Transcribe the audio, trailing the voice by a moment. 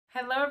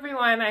Hello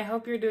everyone, I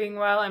hope you're doing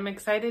well. I'm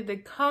excited to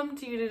come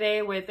to you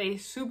today with a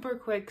super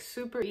quick,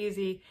 super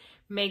easy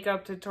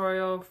makeup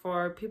tutorial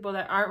for people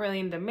that aren't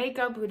really into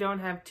makeup, who don't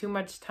have too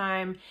much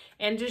time,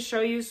 and just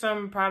show you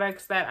some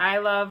products that I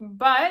love.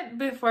 But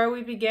before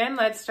we begin,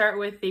 let's start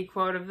with the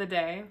quote of the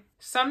day.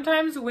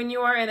 Sometimes when you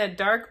are in a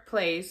dark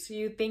place,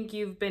 you think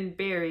you've been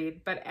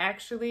buried, but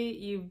actually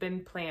you've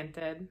been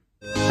planted.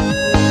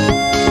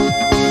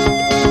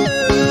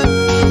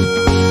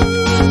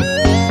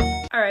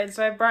 Alright,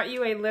 so I brought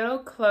you a little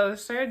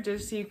closer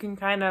just so you can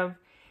kind of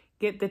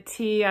get the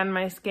tea on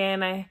my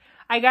skin.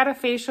 I got a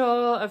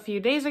facial a few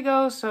days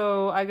ago,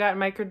 so I got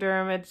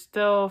microderm. It's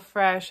still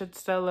fresh, it's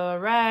still a little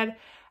red.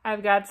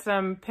 I've got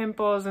some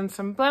pimples and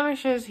some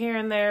blemishes here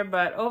and there,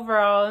 but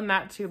overall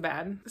not too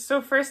bad. So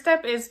first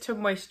step is to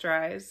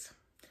moisturize.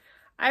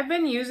 I've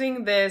been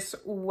using this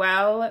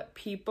Well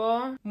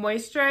People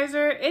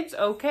moisturizer. It's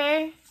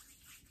okay.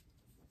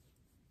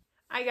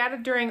 I got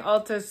it during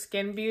Ulta's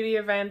Skin Beauty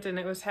event and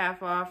it was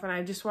half off and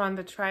I just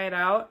wanted to try it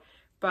out,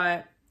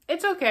 but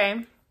it's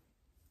okay.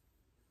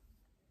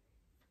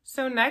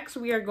 So next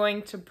we are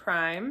going to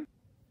prime.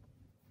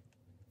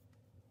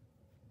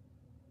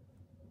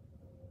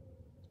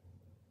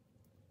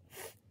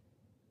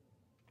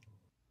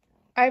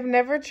 I've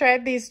never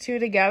tried these two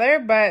together,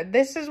 but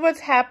this is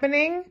what's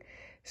happening.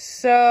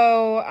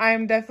 So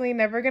I'm definitely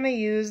never gonna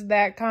use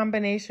that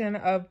combination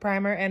of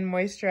primer and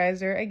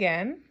moisturizer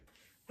again.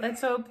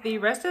 Let's hope the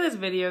rest of this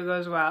video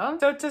goes well.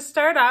 So to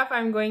start off,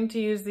 I'm going to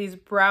use these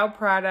brow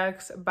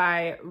products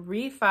by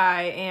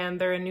Refi,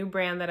 and they're a new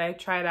brand that I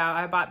tried out.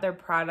 I bought their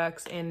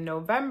products in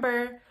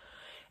November,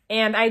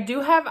 and I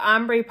do have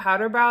ombre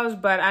powder brows,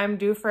 but I'm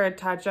due for a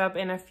touch-up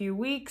in a few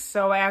weeks,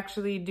 so I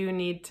actually do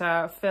need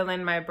to fill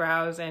in my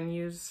brows and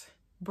use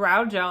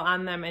brow gel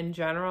on them in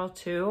general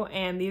too.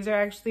 And these are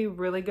actually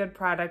really good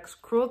products,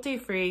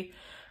 cruelty-free.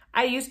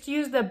 I used to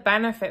use the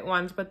Benefit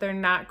ones, but they're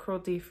not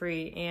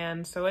cruelty-free,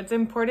 and so it's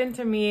important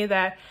to me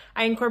that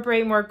I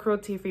incorporate more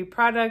cruelty-free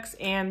products,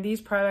 and these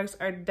products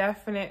are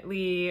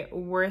definitely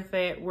worth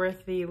it,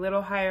 worth the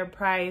little higher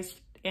price,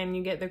 and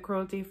you get the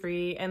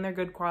cruelty-free, and they're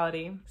good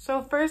quality.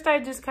 So first I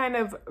just kind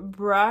of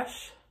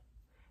brush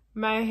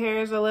my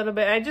hairs a little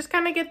bit. I just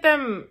kind of get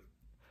them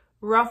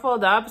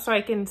ruffled up so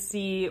I can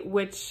see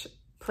which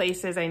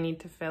places I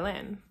need to fill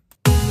in.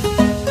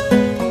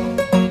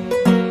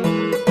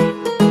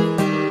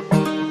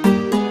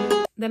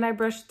 Then I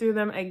brush through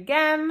them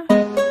again.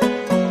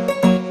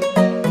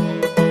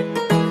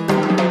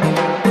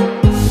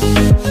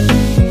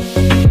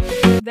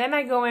 Then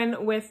I go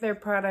in with their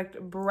product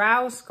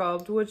Brow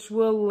Sculpt, which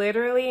will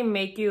literally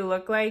make you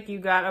look like you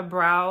got a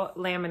brow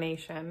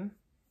lamination.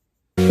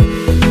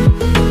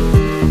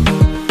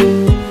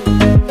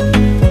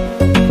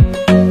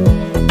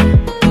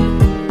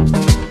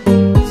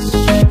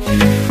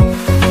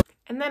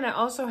 And then it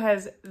also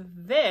has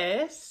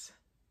this.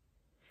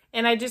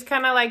 And I just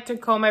kind of like to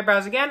comb my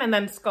brows again and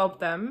then sculpt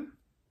them.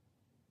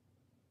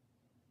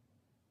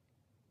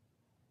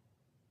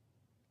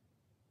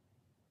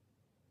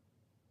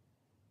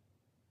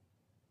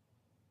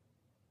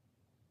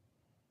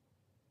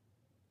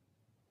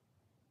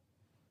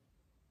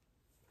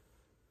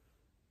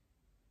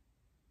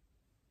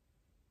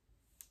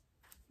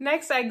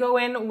 Next, I go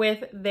in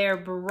with their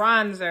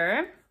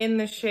bronzer in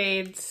the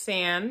shade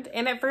Sand.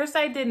 And at first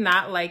I did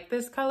not like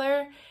this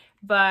color,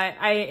 but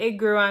it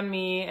grew on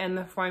me and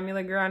the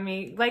formula grew on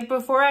me. Like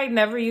before, I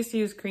never used to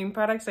use cream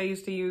products. I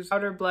used to use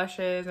powder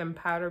blushes and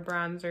powder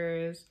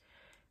bronzers,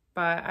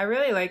 but I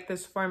really like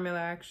this formula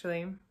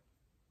actually.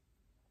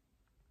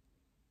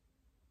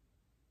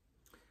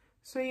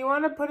 So you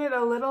want to put it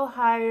a little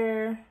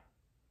higher,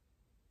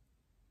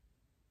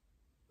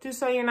 just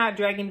so you're not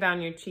dragging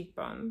down your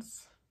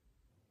cheekbones.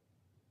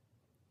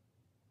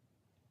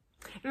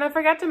 And I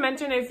forgot to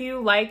mention, if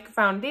you like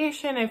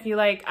foundation, if you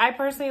like, I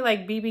personally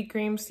like BB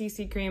creams,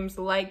 CC creams,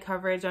 light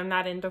coverage, I'm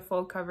not into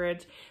full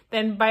coverage,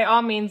 then by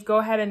all means go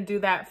ahead and do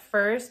that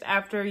first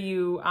after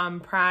you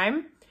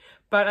prime.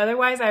 But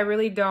otherwise I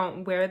really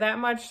don't wear that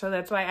much, so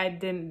that's why I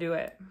didn't do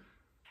it.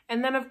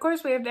 And then of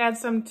course we have to add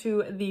some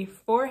to the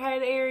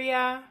forehead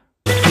area.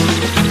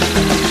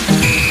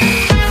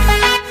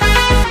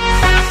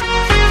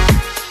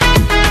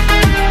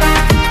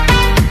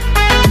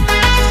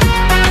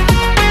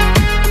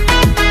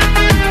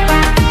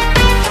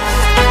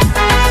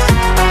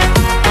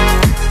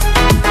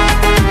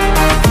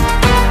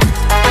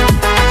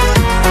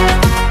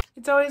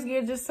 It's always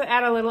good just to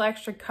add a little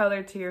extra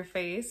color to your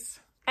face.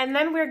 And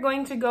then we're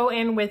going to go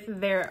in with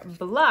their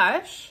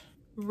blush,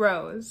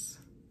 Rose.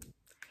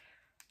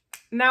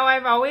 Now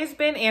I've always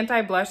been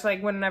anti-blush,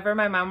 like whenever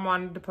my mom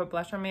wanted to put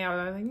blush on me, I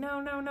was like,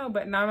 no, no, no,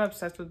 but now I'm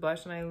obsessed with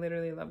blush and I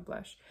literally love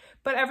blush.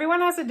 But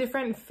everyone has a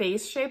different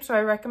face shape, so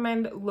I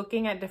recommend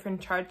looking at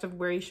different charts of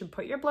where you should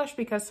put your blush,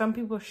 because some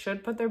people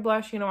should put their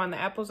blush, you know, on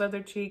the apples of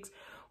their cheeks,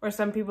 or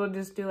some people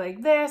just do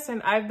like this,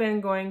 and I've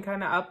been going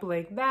kind of up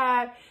like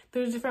that.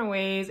 There's different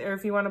ways, or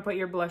if you want to put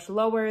your blush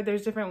lower,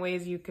 there's different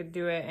ways you could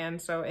do it, and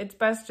so it's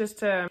best just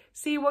to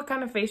see what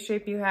kind of face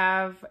shape you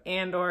have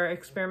and or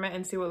experiment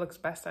and see what looks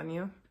best on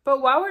you.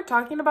 But while we're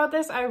talking about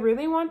this, I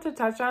really want to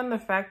touch on the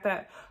fact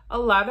that a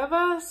lot of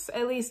us,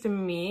 at least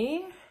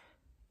me,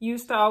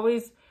 used to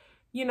always,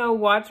 you know,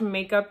 watch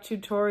makeup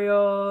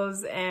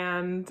tutorials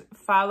and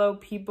follow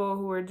people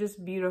who were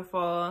just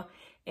beautiful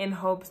in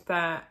hopes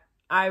that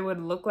I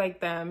would look like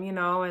them, you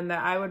know, and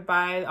that I would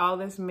buy all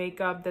this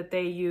makeup that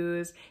they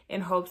use in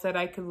hopes that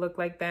I could look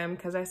like them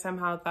because I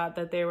somehow thought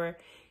that they were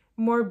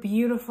more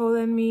beautiful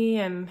than me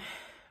and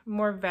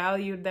more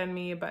valued than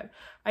me. But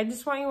I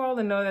just want you all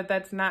to know that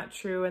that's not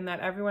true and that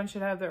everyone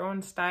should have their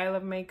own style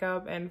of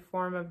makeup and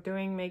form of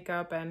doing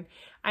makeup. And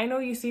I know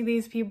you see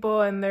these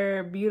people and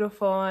they're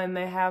beautiful and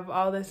they have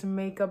all this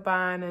makeup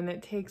on and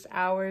it takes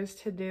hours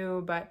to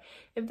do, but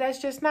if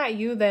that's just not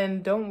you,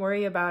 then don't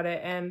worry about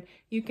it, and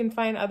you can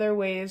find other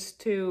ways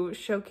to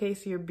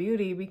showcase your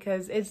beauty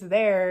because it's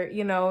there.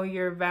 You know,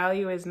 your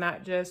value is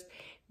not just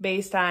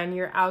based on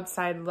your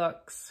outside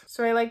looks.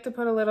 So I like to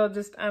put a little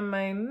just on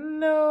my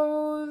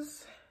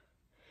nose.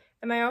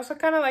 And I also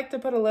kind of like to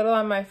put a little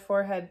on my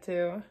forehead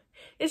too.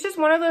 It's just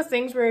one of those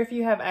things where if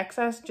you have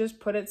excess, just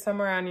put it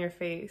somewhere on your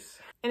face.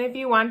 And if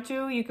you want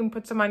to, you can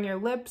put some on your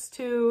lips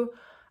too.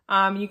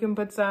 You can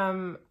put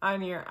some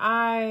on your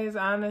eyes,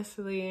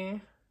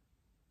 honestly.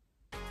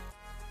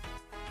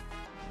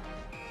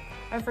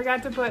 I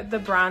forgot to put the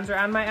bronzer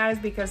on my eyes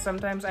because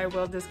sometimes I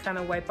will just kind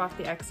of wipe off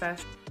the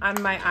excess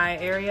on my eye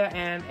area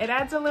and it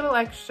adds a little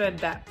extra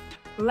depth.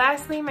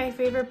 Lastly, my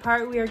favorite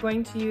part, we are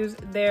going to use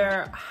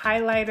their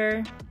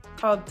highlighter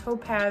called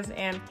Topaz,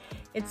 and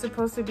it's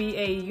supposed to be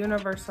a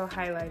universal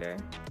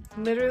highlighter.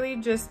 Literally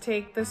just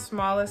take the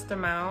smallest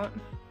amount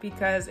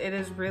because it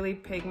is really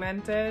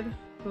pigmented.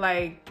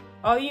 Like,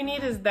 all you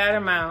need is that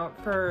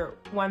amount for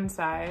one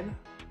side.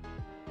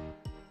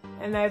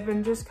 And I've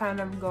been just kind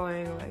of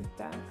going like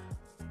that.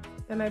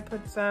 Then I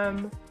put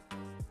some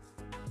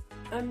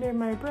under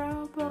my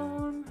brow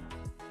bone.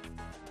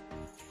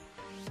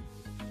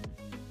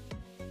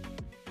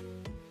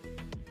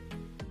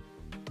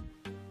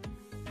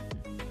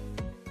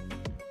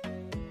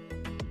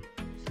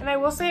 And I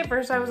will say at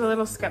first I was a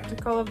little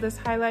skeptical of this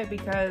highlight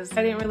because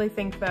I didn't really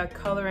think the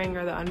coloring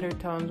or the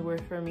undertones were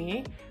for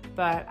me,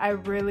 but I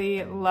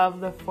really love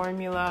the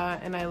formula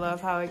and I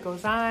love how it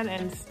goes on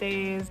and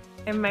stays.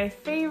 And my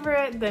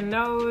favorite, the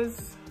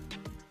nose.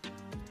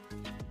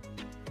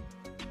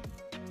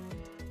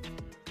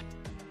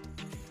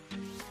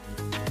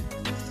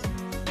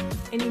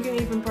 And you can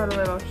even put a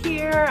little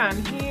here,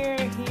 on here,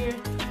 here,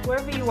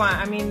 wherever you want.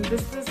 I mean,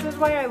 this is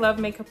why I love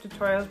makeup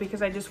tutorials,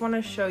 because I just want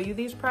to show you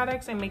these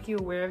products and make you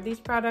aware of these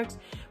products,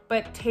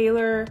 but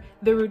tailor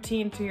the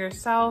routine to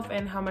yourself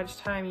and how much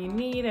time you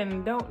need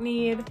and don't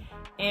need.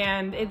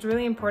 And it's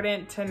really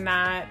important to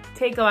not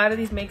take a lot of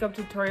these makeup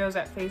tutorials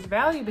at face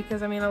value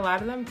because, I mean, a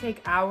lot of them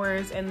take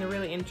hours and they're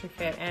really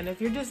intricate. And if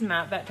you're just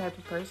not that type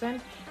of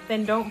person,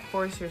 then don't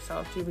force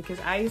yourself to, because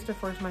I used to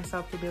force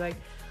myself to be like,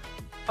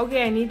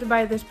 okay, I need to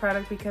buy this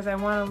product because I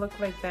want to look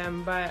like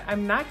them, but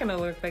I'm not going to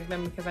look like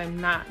them because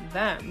I'm not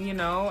them, you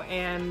know?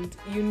 And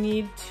you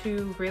need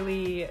to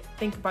really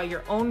think about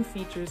your own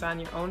features on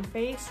your own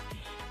face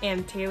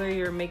and tailor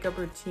your makeup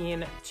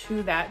routine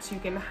to that so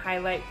you can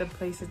highlight the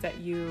places that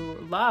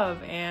you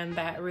love and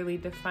that really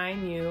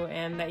define you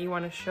and that you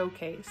want to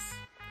showcase.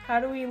 How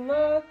do we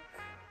look?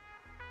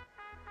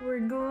 We're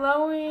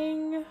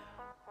glowing.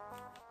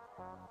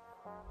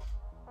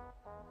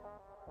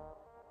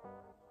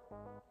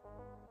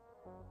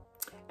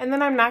 And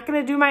then I'm not going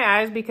to do my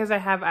eyes because I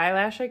have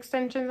eyelash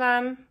extensions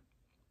on.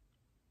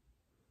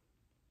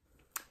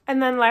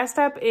 And then last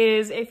step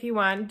is, if you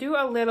want, do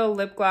a little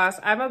lip gloss.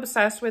 I'm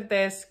obsessed with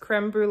this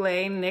Creme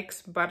Brulee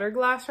NYX Butter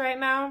Gloss right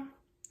now.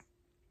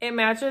 It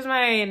matches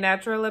my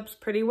natural lips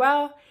pretty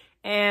well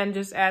and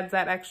just adds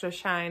that extra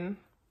shine.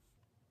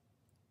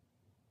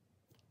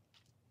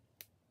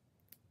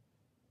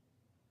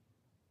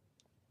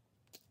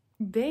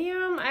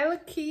 Damn, I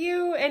look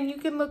cute and you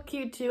can look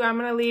cute too. I'm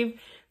gonna leave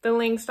the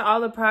links to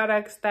all the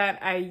products that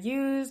I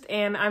used,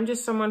 and I'm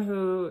just someone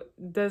who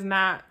does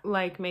not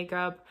like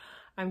makeup.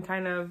 I'm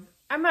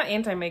not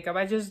anti-makeup,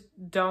 I just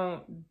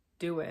don't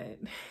do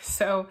it.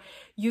 So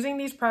using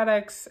these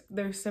products,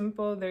 they're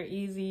simple, they're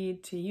easy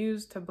to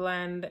use, to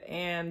blend,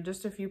 and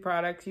just a few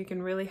products, you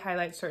can really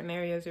highlight certain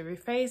areas of your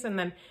face and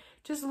then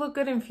just look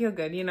good and feel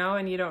good, you know,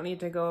 and you don't need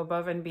to go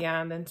above and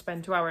beyond and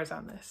spend 2 hours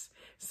on this.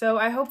 So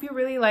I hope you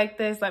really like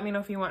this. Let me know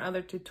if you want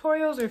other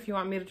tutorials or if you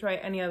want me to try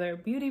any other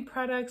beauty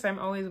products. I'm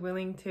always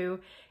willing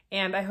to.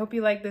 And I hope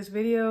you like this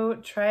video.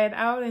 Try it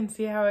out and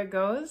see how it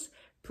goes.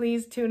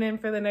 Please tune in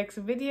for the next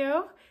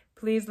video.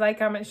 Please like,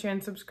 comment, share,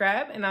 and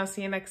subscribe, and I'll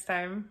see you next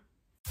time.